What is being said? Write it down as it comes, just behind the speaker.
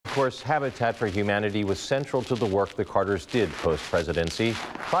Of course, Habitat for Humanity was central to the work the Carters did post-presidency.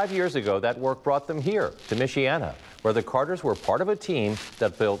 5 years ago, that work brought them here to Michiana, where the Carters were part of a team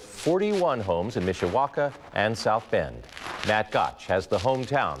that built 41 homes in Mishawaka and South Bend. Matt Gotch has the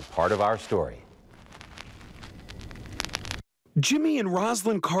hometown part of our story. Jimmy and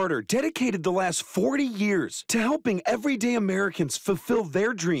Rosalynn Carter dedicated the last 40 years to helping everyday Americans fulfill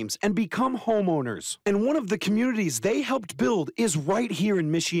their dreams and become homeowners. And one of the communities they helped build is right here in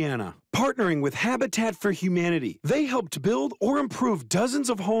Michiana. Partnering with Habitat for Humanity, they helped build or improve dozens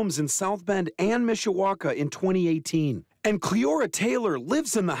of homes in South Bend and Mishawaka in 2018. And Cleora Taylor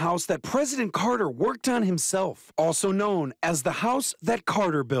lives in the house that President Carter worked on himself, also known as the house that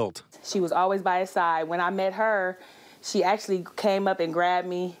Carter built. She was always by his side. When I met her, she actually came up and grabbed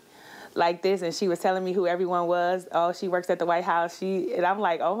me like this, and she was telling me who everyone was. Oh, she works at the White House. And I'm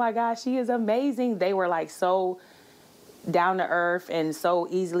like, oh my gosh, she is amazing. They were like so down to earth and so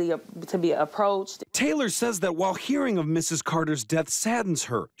easily to be approached. Taylor says that while hearing of Mrs. Carter's death saddens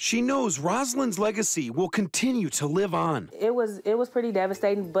her, she knows Rosalynn's legacy will continue to live on. It was pretty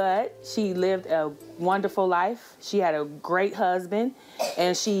devastating, but she lived a wonderful life. She had a great husband,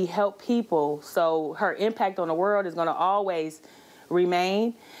 and she helped people. So her impact on the world is going to always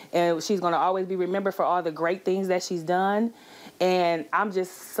remain, and she's going to always be remembered for all the great things that she's done. And I'm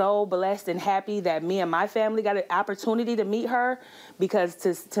just so blessed and happy that me and my family got an opportunity to meet her, because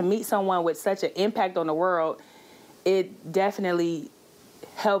to meet someone with such an impact on the world, it definitely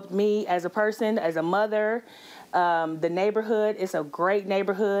helped me as a person, as a mother. The neighborhood, it's a great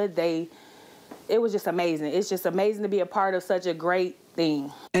neighborhood. It was just amazing. It's just amazing to be a part of such a great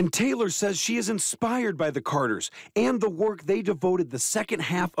thing. And Taylor says she is inspired by the Carters and the work they devoted the second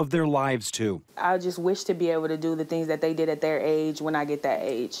half of their lives to. I just wish to be able to do the things that they did at their age when I get that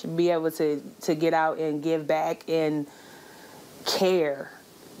age. Be able to get out and give back and care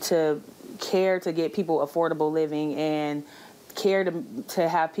to get people affordable living, and care to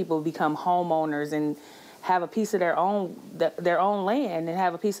have people become homeowners and have a piece of their own land, and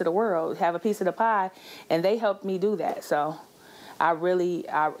have a piece of the world, have a piece of the pie, and they helped me do that. So I really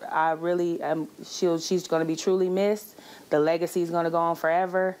she's going to be truly missed. The legacy is going to go on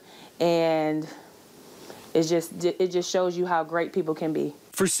forever, and it just shows you how great people can be.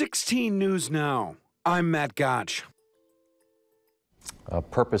 For 16 News Now, I'm Matt Gotch. A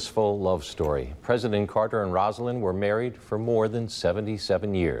purposeful love story. President Carter and Rosalynn were married for more than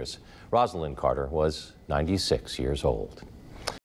 77 years. Rosalynn Carter was 96 years old.